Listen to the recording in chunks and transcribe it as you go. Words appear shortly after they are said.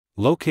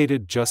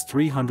Located just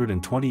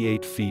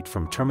 328 feet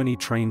from Termini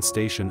train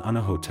station,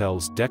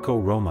 UNAHOTELS Decò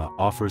Roma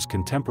offers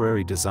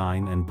contemporary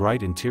design and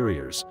bright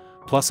interiors,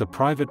 plus a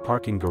private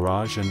parking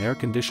garage and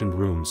air-conditioned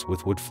rooms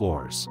with wood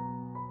floors.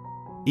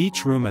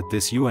 Each room at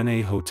this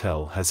UNA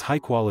hotel has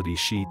high-quality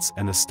sheets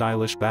and a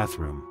stylish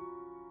bathroom.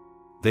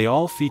 They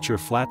all feature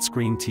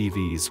flat-screen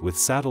TVs with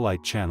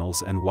satellite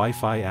channels and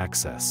Wi-Fi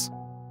access.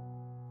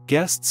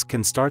 Guests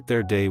can start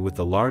their day with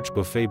a large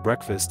buffet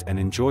breakfast and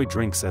enjoy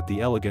drinks at the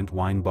elegant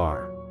wine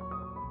bar.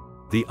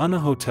 The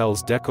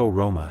UNAHOTELS Decò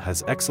Roma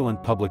has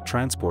excellent public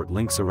transport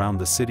links around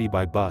the city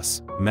by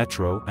bus,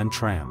 metro and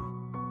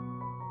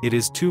tram. It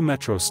is 2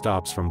 metro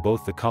stops from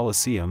both the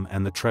Coliseum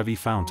and the Trevi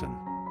Fountain.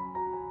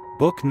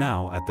 Book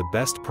now at the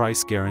best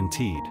price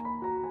guaranteed.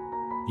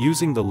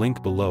 Using the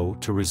link below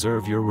to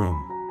reserve your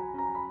room.